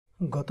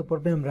গত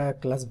পর্বে আমরা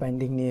ক্লাস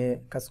বাইন্ডিং নিয়ে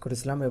কাজ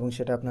করেছিলাম এবং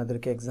সেটা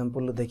আপনাদেরকে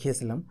এক্সাম্পল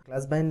দেখিয়েছিলাম।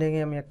 ক্লাস বাইন্ডিং এ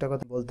আমি একটা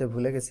কথা বলতে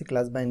ভুলে গেছি,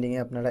 ক্লাস বাইন্ডিং এ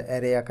আপনারা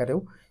অ্যারে আকারেও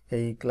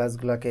এই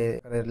ক্লাসগুলোকে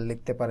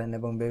লিখতে পারেন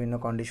এবং বিভিন্ন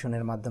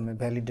কন্ডিশনের মাধ্যমে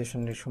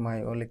ভ্যালিডেশনের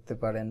সময়ও লিখতে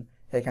পারেন।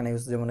 এখানে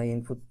যেমন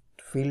ইনপুট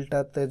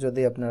ফিল্ডটাতে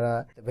যদি আপনারা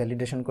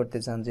ভ্যালিডেশন করতে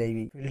চান যে এই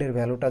ফিল্ডের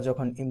ভ্যালুটা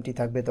যখন এমটি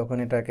থাকবে তখন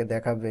এটাকে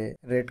দেখাবে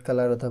রেড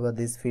কালার অথবা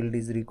দিস ফিল্ড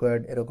ইজ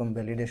রিকোয়ার্ড, এরকম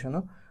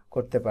ভ্যালিডেশনও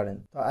করতে পারেন।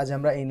 তো আজ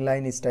আমরা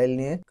ইনলাইন স্টাইল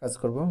নিয়ে কাজ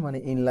করব, মানে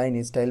ইনলাইন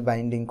স্টাইল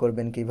বাইন্ডিং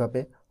করবেন কিভাবে,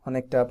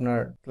 অনেকটা আপনার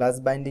ক্লাস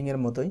বাইন্ডিং এর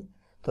মতোই।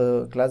 তো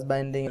ক্লাস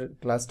বাইন্ডিং এর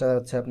ক্লাসটা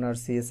হচ্ছে আপনার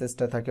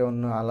সিএসএসটা থাকে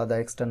অন্য আলাদা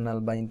এক্সটার্নাল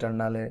বা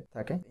ইন্টারনালে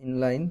থাকে।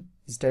 ইনলাইন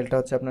স্টাইলটা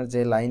হচ্ছে আপনার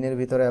যে লাইনের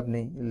ভিতরে আপনি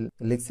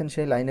লিখছেন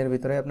সেই লাইনের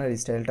ভিতরে আপনার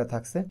স্টাইলটা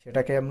থাকছে,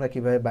 সেটাকে আমরা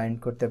কিভাবে বাইন্ড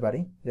করতে পারি,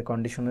 যে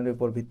কন্ডিশনের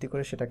উপর ভিত্তি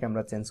করে সেটাকে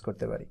আমরা চেঞ্জ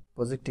করতে পারি।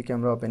 প্রজেক্টটিকে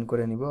আমরা ওপেন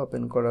করে নিব।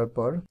 ওপেন করার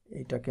পর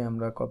এইটাকে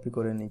আমরা কপি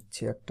করে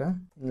নিচ্ছি, একটা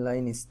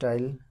ইনলাইন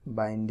স্টাইল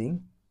বাইন্ডিং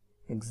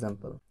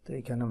এক্সাম্পল। তো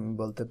এখানে আমি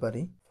বলতে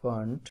পারি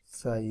ফন্ট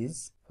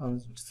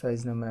সাইজ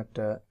নামে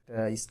একটা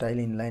স্টাইল,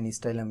 ইনলাইন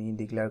স্টাইল আমি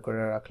ডিক্লেয়ার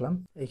করে রাখলাম।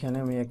 এখানে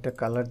আমি একটা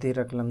কালার দিয়ে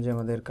রাখলাম যে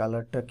আমাদের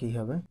কালারটা কি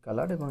হবে,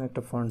 কালার, এবং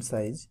একটা ফন্ট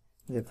সাইজ,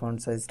 যে ফন্ট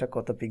সাইজটা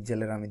কত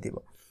পিক্সেলের আমি দিব।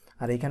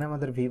 আর এখানে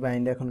আমাদের ভি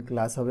বাইন্ড এখন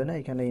ক্লাস হবে না,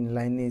 এখানে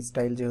ইনলাইন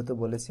স্টাইল যেহেতু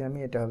বলেছি আমি,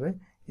 এটা হবে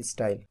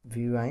স্টাইল,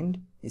 ভি বাইন্ড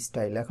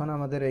স্টাইল। এখন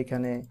আমাদের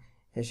এখানে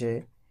এসে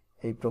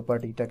এই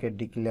প্রপার্টিটাকে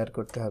ডিক্লেয়ার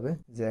করতে হবে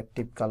যে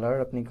অ্যাক্টিভ কালার,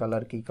 আপনি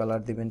কালার কি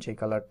কালার দিবেন সেই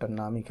কালারটার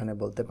নাম এখানে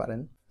বলতে পারেন।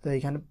 তো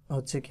এখানে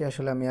হচ্ছে কি,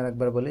 আসলে আমি আর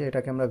একবার বলি,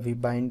 এটাকে আমরা ভি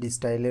বাইন্ড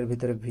স্টাইলের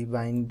ভিতরে ভি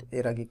বাইন্ড,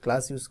 এর আগে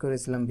ক্লাস ইউজ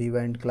করেছিলাম ভি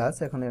বাইন্ড ক্লাস,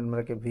 এখন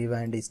আমরা ভি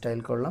বাইন্ড স্টাইল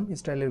করলাম।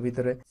 স্টাইলের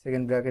ভিতরে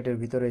সেকেন্ড ব্র্যাকেটের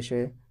ভিতরে এসে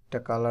একটা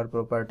কালার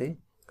প্রপার্টি,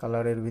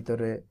 কালারের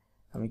ভিতরে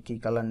আমি কি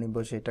কালার নিব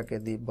সেটাকে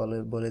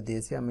বলে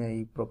দিয়েছি। আমি এই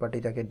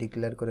প্রপার্টিটাকে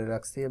ডিক্লেয়ার করে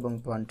রাখছি এবং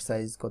ফন্ট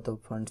সাইজ কত,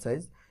 ফন্ট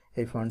সাইজ,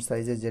 এই ফন্ট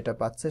সাইজে যেটা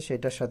পাচ্ছে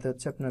সেটার সাথে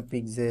হচ্ছে আপনার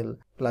পিক্সেল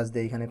প্লাস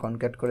দিয়ে এখানে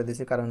কনক্যাট করে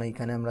দিয়েছি, কারণ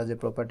এইখানে আমরা যে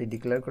প্রপার্টি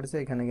ডিক্লেয়ার করেছি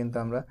এখানে কিন্তু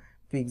আমরা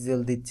পিক্সেল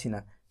দিচ্ছি না।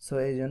 সো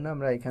এই জন্য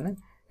আমরা এখানে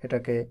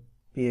এটাকে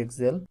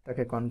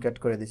পিএক্সেলটাকে কনক্যাট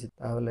করে দিছি।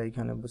 তাহলে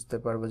এখানে বুঝতে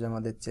পারবো যে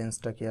আমাদের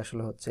চেঞ্জটা কি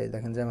আসলে হচ্ছে।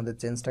 দেখেন যে আমাদের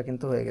চেঞ্জটা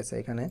কিন্তু হয়ে গেছে,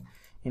 এখানে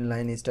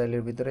ইনলাইন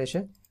স্টাইলের ভিতরে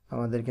এসে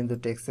আমাদের কিন্তু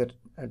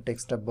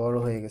টেক্সটটা বড়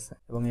হয়ে গেছে।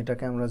 এবং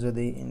এটাকে আমরা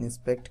যদি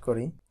ইন্সপেক্ট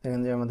করি,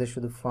 দেখেন যে আমাদের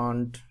শুধু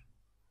ফন্ট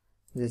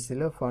যে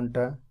ছিল,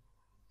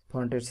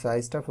 ফন্টের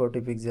সাইজটা 40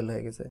 পিক্সেল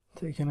হয়ে গেছে।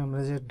 তো এখানে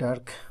আমরা যে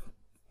ডার্ক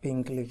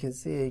পিঙ্ক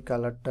লিখেছি এই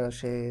কালারটা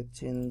সে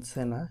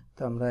চিনছে না,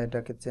 তো আমরা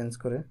এটাকে চেঞ্জ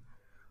করে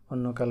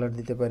অন্য কালার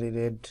দিতে পারি,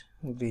 রেড,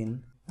 গ্রিন।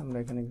 আমরা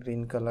এখানে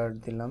গ্রিন কালার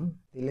দিলাম,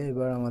 দিলে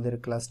এবার আমাদের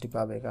ক্লাসটি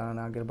পাবে, কারণ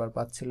আগের বার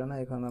পাচ্ছিল না।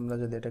 এখন আমরা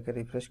যদি এটাকে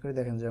রিফ্রেশ করি,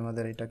 দেখেন যে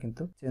আমাদের এটা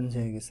কিন্তু চেঞ্জ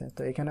হয়ে গেছে।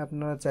 তো এখানে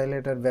আপনারা চাইলে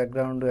এটার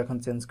ব্যাকগ্রাউন্ডও এখন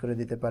চেঞ্জ করে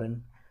দিতে পারেন,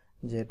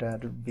 যে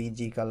এটার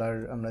বিজি কালার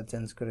আমরা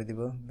চেঞ্জ করে দিব,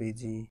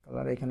 বিজি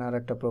কালার। এখানে আর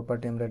একটা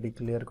প্রপার্টি আমরা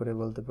ডিক্লেয়ার করে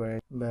বলতে পারি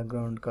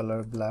ব্যাকগ্রাউন্ড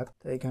কালার ব্ল্যাক।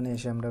 তো এখানে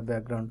এসে আমরা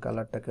ব্যাকগ্রাউন্ড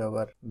কালারটাকে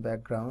আবার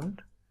ব্যাকগ্রাউন্ড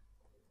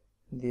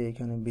দিয়ে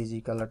এখানে বিজি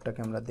কালারটাকে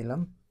আমরা দিলাম,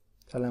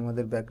 তাহলে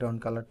আমাদের ব্যাকগ্রাউন্ড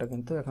কালারটা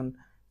কিন্তু এখন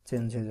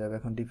চেঞ্জ হয়ে যাবে।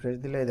 এখন রিফ্রেশ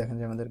দিলে দেখেন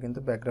যে আমাদের কিন্তু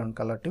ব্যাকগ্রাউন্ড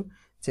কালারটিও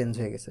চেঞ্জ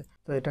হয়ে গেছে।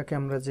 তো এটাকে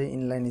আমরা যে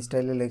ইনলাইন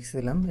স্টাইলে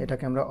লিখছিলাম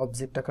এটাকে আমরা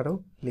অবজেক্ট আকারেও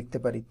লিখতে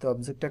পারি। তো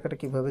অবজেক্ট আকারে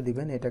কিভাবে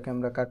দিবেন, এটাকে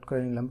আমরা কাট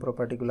করে নিলাম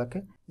প্রপার্টিগুলোকে,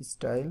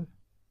 স্টাইল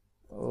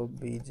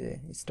ওবিজে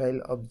স্টাইল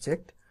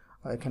অবজেক্ট।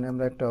 এখানে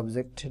আমরা একটা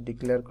অবজেক্ট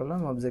ডিক্লেয়ার করলাম,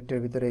 অবজেক্টের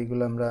ভিতরে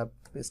এইগুলো আমরা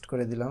পেস্ট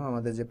করে দিলাম,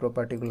 আমাদের যে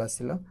প্রপার্টিগুলো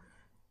ছিল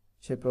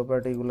সেই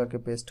প্রপার্টিগুলোকে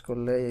পেস্ট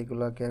করলে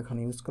এইগুলাকে এখন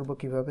ইউজ করব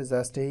কিভাবে,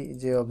 জাস্ট এই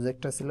যে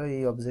অবজেক্টটা ছিল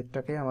এই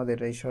অবজেক্টটাকে আমাদের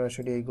এই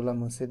সরাসরি এইগুলা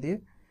মুছে দিয়ে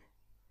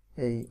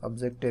এই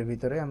অবজেক্টের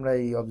ভিতরে আমরা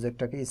এই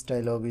অবজেক্টটাকে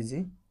স্টাইল ওবিজি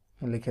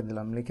লিখে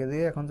দিলাম। লিখে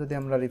দিয়ে এখন যদি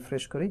আমরা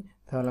রিফ্রেশ করি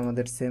তাহলে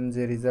আমাদের সেম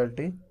যে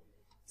রেজাল্টটি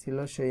ছিল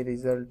সেই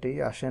রেজাল্টটি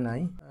আসে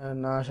নাই।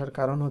 না আসার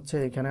কারণ হচ্ছে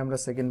এখানে আমরা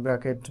সেকেন্ড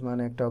ব্র্যাকেট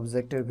মানে একটা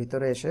অবজেক্টের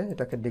ভিতরে এসে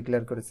এটাকে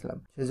ডিক্লেয়ার করেছিলাম,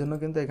 সেজন্য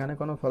কিন্তু এখানে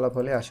কোনো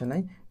ফলাফলই আসে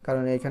নাই।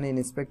 কারণ এখানে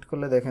ইন্সপেক্ট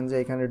করলে দেখেন যে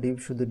এখানে ডিভ,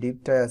 শুধু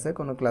ডিভটাই আছে,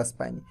 কোনো ক্লাস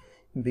পাইনি।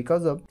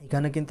 বিকজ অফ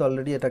এখানে কিন্তু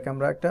অলরেডি এটাকে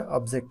আমরা একটা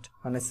অবজেক্ট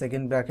মানে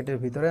সেকেন্ড ব্র্যাকেটের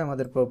ভিতরে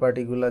আমাদের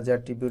প্রপার্টিগুলো যে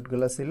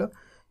অ্যাট্রিবিউটগুলো ছিল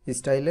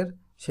স্টাইলের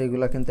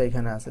সেইগুলো কিন্তু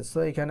এখানে আছে। সো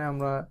এখানে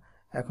আমরা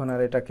এখন আর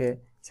এটাকে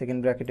সেকেন্ড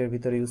ব্র্যাকেটের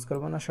ভিতরে ইউজ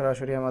করব না,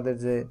 সরাসরি আমাদের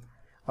যে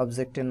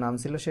অবজেক্টের নাম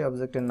ছিল সেই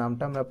অবজেক্টের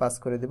নামটা আমরা পাস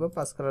করে দিব।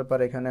 পাস করার পর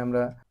এখানে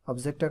আমরা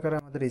অবজেক্ট আকারে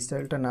আমাদের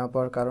স্টাইলটা না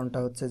পাওয়ার কারণটা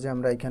হচ্ছে যে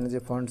আমরা এখানে যে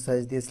ফন্ট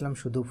সাইজ দিয়েছিলাম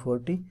শুধু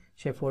 40,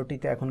 সেই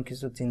 40তে এখন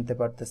কিছু চিনতে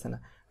পারতেছে না,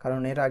 কারণ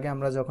এর আগে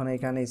আমরা যখন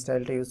এখানে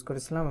স্টাইলটা ইউজ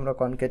করেছিলাম আমরা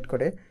কনকেট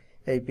করে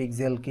এই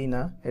পিক্সেল কি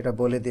না এটা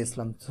বলে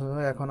দিয়েছিলাম। তো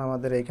এখন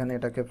আমাদের এখানে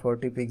এটাকে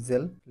 40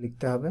 পিক্সেল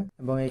লিখতে হবে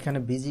এবং এখানে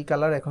বিজি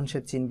কালার এখন সে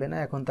চিনবে না,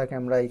 এখন তাকে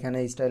আমরা এখানে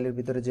স্টাইলের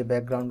ভিতরে যে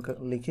ব্যাকগ্রাউন্ড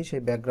লিখি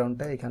সেই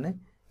ব্যাকগ্রাউন্ডটা এখানে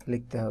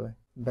লিখতে হবে,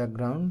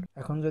 ব্যাকগ্রাউন্ড।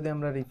 এখন যদি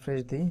আমরা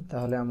রিফ্রেশ দিই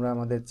তাহলে আমরা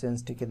আমাদের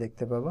চেঞ্জটিকে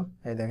দেখতে পাবো।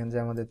 এই দেখেন যে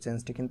আমাদের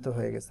চেঞ্জটি কিন্তু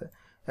হয়ে গেছে।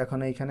 এখন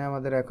এইখানে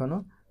আমাদের এখনো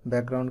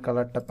ব্যাকগ্রাউন্ড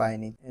কালারটা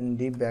পাইনি,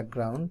 এনডি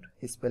ব্যাকগ্রাউন্ড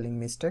স্পেলিং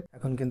মিস্টেক।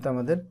 এখন কিন্তু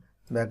আমাদের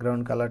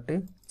ব্যাকগ্রাউন্ড কালারটি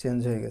চেঞ্জ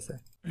হয়ে গেছে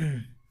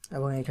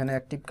এবং এখানে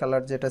অ্যাক্টিভ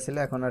কালার যেটা ছিল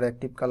এখন আর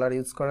অ্যাক্টিভ কালার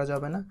ইউজ করা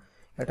যাবে না,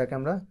 এটাকে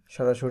আমরা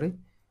সরাসরি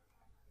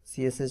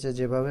সিএসএস এ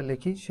যেভাবে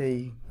লিখি সেই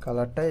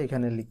কালারটাই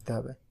এখানে লিখতে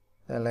হবে।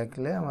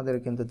 লিখলে আমাদের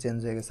কিন্তু চেঞ্জ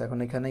হয়ে গেছে। এখন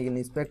এখানে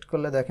ইন্সপেক্ট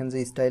করলে দেখেন যে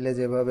স্টাইলে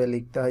যেভাবে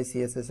লিখতে হয়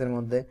সিএসএস এর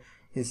মধ্যে,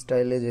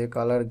 স্টাইলে যে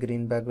colour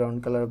green, background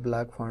colour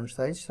black, font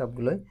size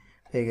সবগুলোই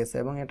হয়ে গেছে।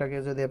 এবং এটাকে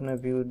যদি আপনি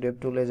ভিউ ডেভ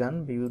টুলে যান,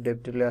 ভিউ ডেভ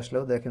টুলে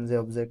আসলেও দেখেন যে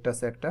অবজেক্ট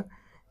আছে একটা,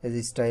 এই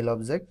যে স্টাইল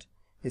অবজেক্ট,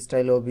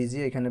 স্টাইল ওবিজি,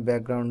 এখানে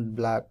ব্যাকগ্রাউন্ড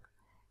ব্ল্যাক,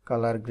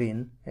 কালার গ্রিন,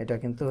 এটা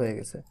কিন্তু হয়ে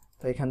গেছে।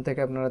 তো এখান থেকে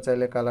আপনারা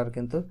চাইলে কালার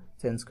কিন্তু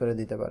চেঞ্জ করে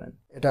দিতে পারেন।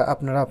 এটা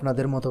আপনারা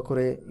আপনাদের মতো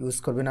করে ইউজ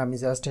করবেন। আমি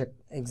জাস্ট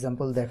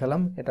এক্সাম্পল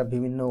দেখালাম, এটা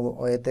বিভিন্ন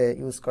ওয়েতে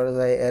ইউজ করা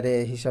যায়, অ্যারে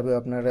হিসাবে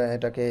আপনারা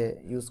এটাকে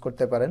ইউজ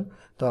করতে পারেন।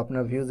 তো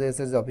আপনার Vue.js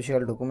এর যে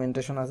অফিসিয়াল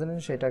ডকুমেন্টেশন আছে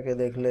সেটাকে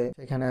দেখলে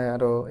সেখানে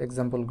আরও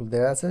এক্সাম্পলগুলো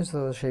দেওয়া আছে, তো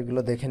সেইগুলো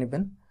দেখে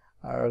নেবেন।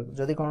 আর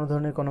যদি কোনো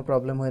ধরনের কোনো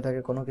প্রবলেম হয়ে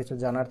থাকে, কোনো কিছু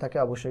জানার থাকে,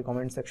 অবশ্যই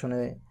কমেন্ট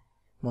সেকশনে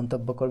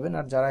মন্তব্য করবেন।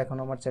 আর যারা এখন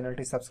আমার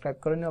চ্যানেলটি সাবস্ক্রাইব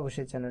করেনি,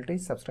 অবশ্যই চ্যানেলটি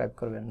সাবস্ক্রাইব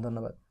করবেন।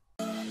 ধন্যবাদ।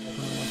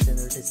 এখন আমার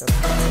চ্যানেলটি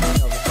সাবস্ক্রাইব করেনি,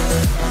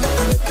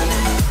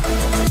 অবশ্যই